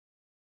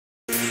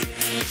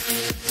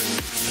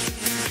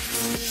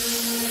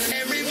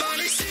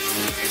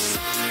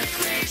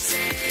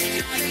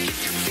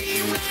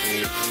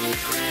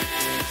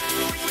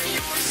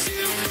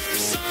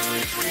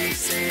What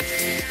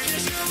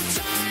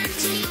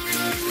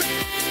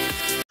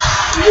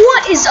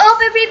is up,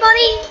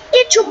 everybody?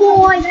 It's your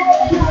boy,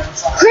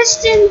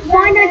 Kristen,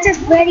 Five Nights at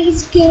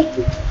Freddy's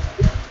FNAF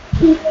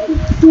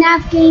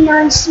game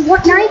on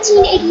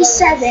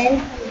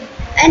 1987,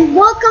 and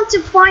welcome to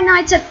Five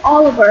Nights at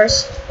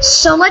Oliver's.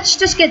 So let's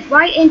just get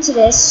right into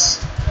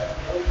this.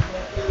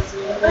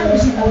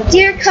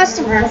 Dear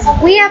customer,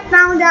 we have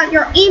found out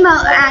your email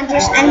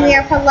address and we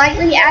are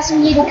politely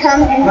asking you to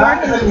come and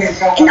work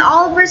in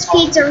Oliver's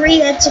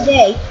Pizzeria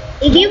today.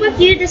 If you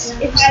refuse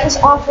this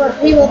offer,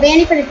 we will ban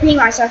you from the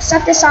premium, so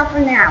accept this offer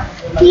now.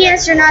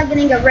 P.S. You're not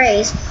getting a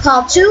raise.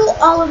 Call 2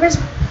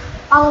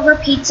 Oliver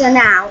Pizza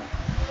now.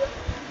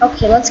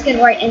 Okay, let's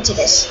get right into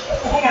this.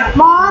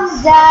 Mom,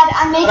 Dad,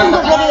 I'm making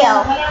a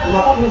video.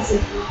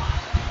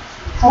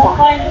 Hold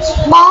on.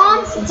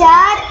 Mom,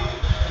 Dad,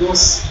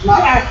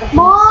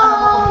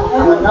 Mom,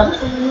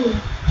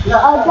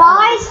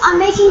 guys, I'm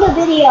making a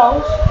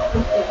video.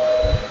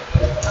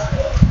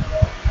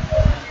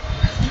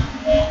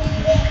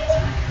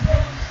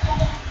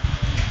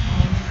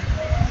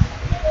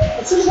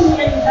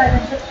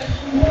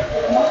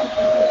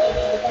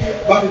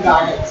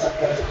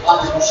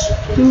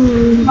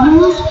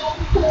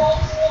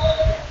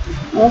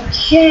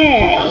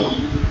 Okay.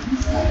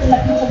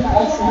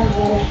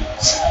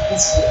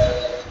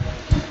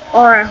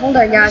 Alright, hold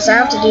on guys, I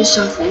have to do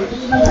something.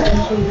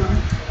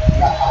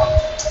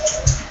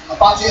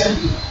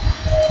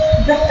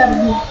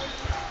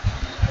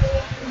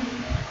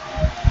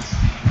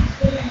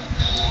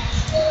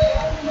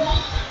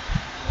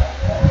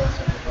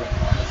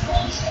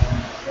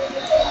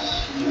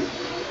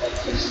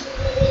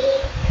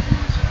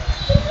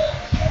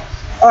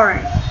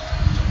 Alright.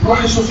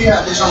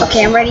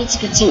 Okay, I'm ready to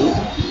continue.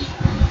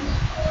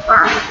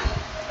 Alright.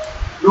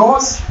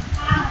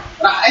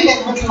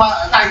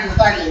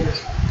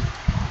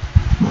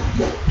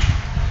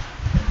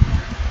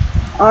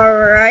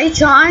 Alright,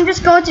 so I'm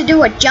just going to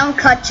do a jump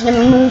cut to the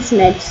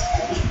movement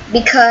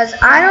because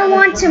I don't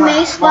want to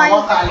waste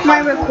my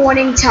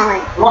recording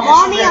time.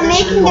 Mommy, I'm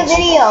making a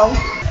video.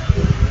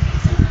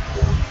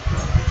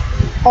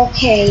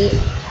 Okay.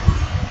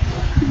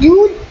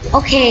 Dude,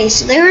 okay,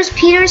 so there's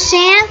Peter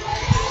Sam.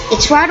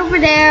 It's right over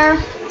there.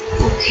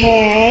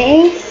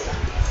 Okay.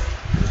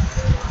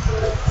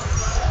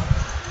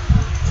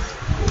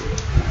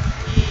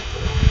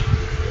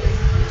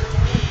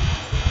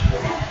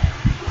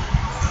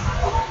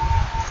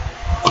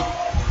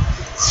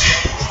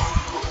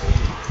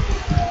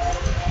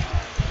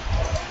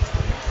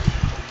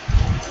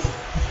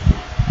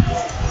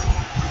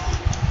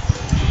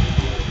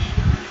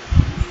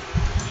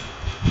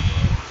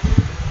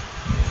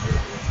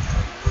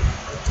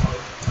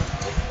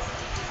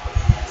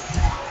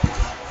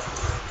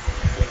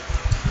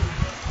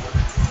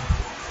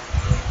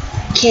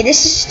 Okay,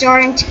 this is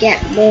starting to get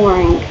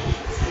boring.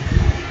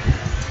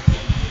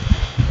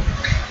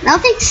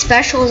 Nothing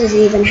special is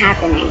even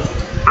happening.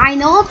 I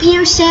know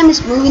Peter Sam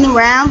is moving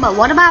around, but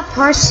what about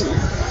Percy?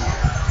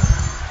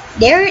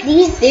 They are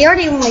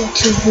the only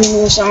two who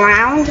moves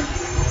around.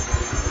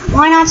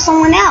 Why not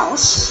someone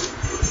else?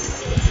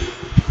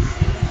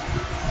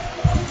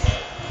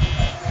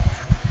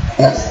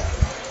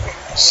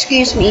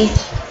 Excuse me.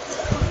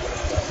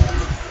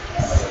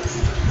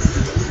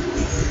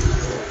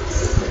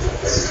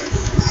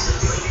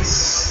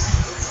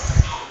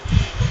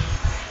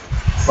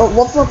 Oh,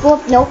 whoop, whoop,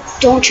 whoop. Nope,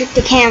 don't trick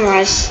the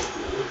cameras.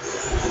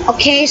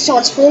 Okay, so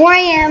it's 4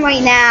 a.m.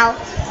 right now.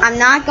 I'm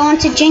not going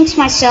to jinx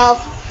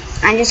myself.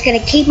 I'm just going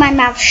to keep my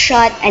mouth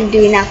shut and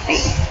do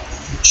nothing.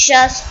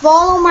 Just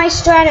follow my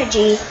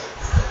strategy.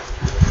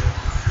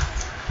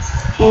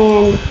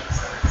 And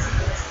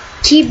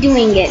keep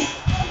doing it.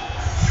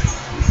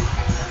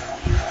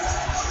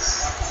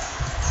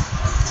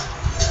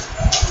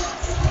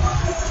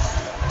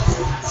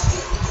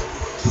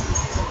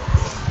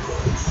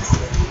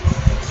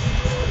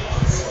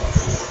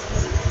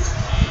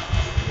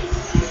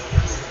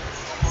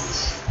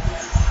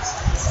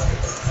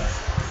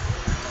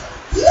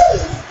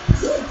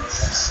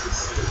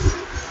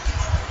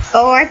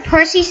 Alright,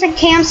 Percy's in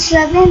Camp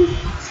 7,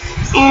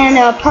 and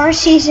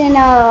Percy's in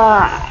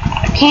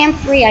Camp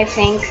 3, I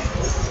think.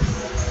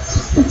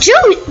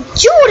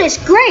 Judas,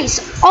 Grace,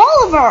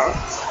 Oliver!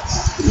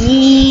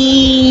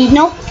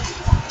 Nope.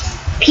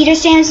 Peter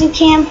Sam's in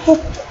Camp 4.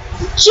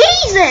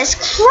 Jesus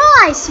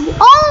Christ!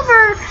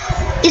 Oliver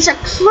is a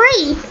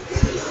creep!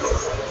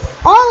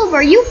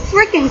 Oliver, you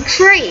freaking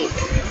creep!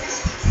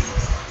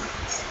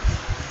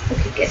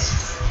 Okay, good.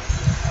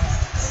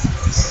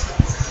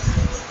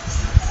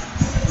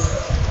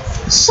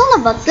 Son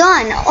of a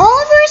gun,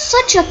 Oliver is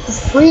such a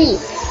creep.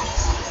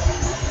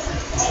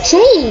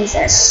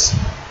 Jesus.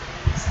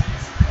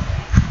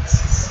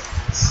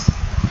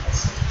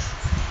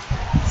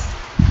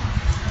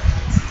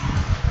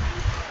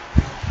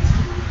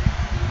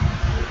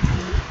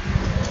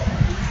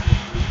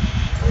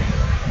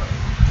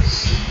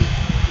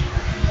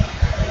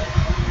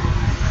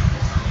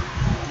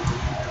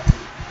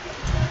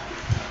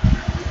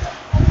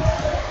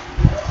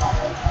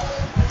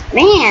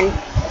 Man,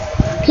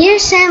 Peter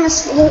Sam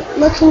is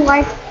looking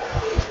like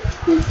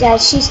that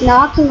she's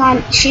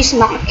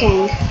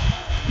knocking.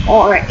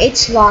 Or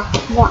it's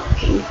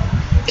locking.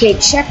 Okay,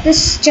 check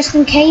this just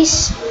in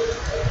case.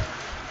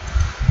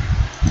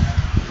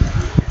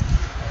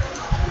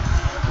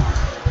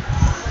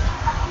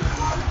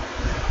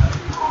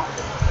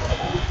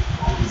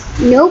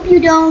 Nope, you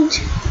don't.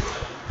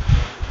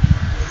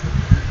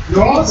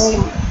 يونس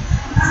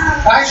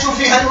هاي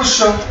شوفي هاي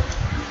وشه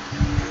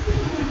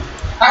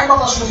هاي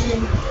بابا شوفي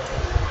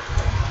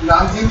اللي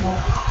عندي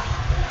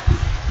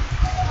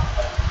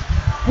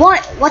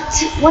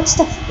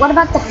What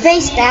about the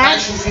face, هاي Dad?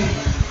 شوفي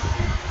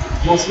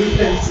مظبوط.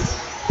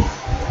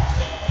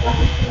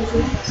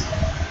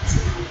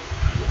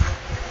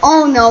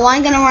 Oh no,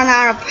 I'm gonna run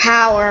out of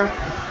power.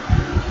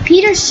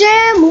 Peter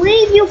Sam,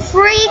 leave, you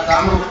freak! هذا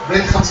عمره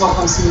بين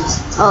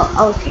 55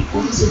 Oh, okay.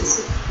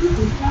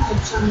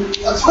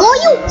 Oh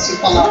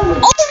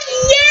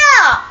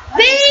yeah,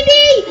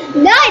 baby!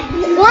 Night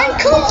 1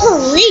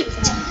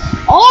 complete!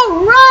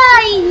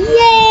 Alright,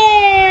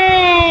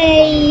 yay!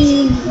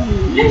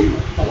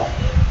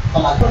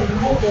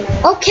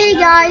 Okay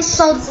guys,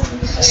 so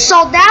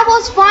that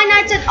was Five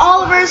Nights at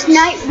Oliver's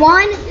Night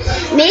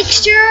 1. Make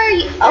sure,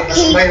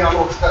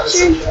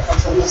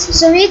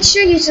 so make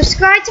sure you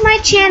subscribe to my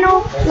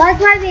channel, like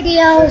my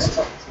videos.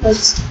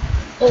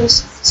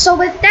 So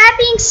with that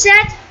being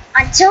said,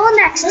 until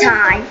next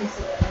time,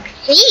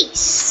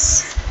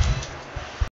 peace.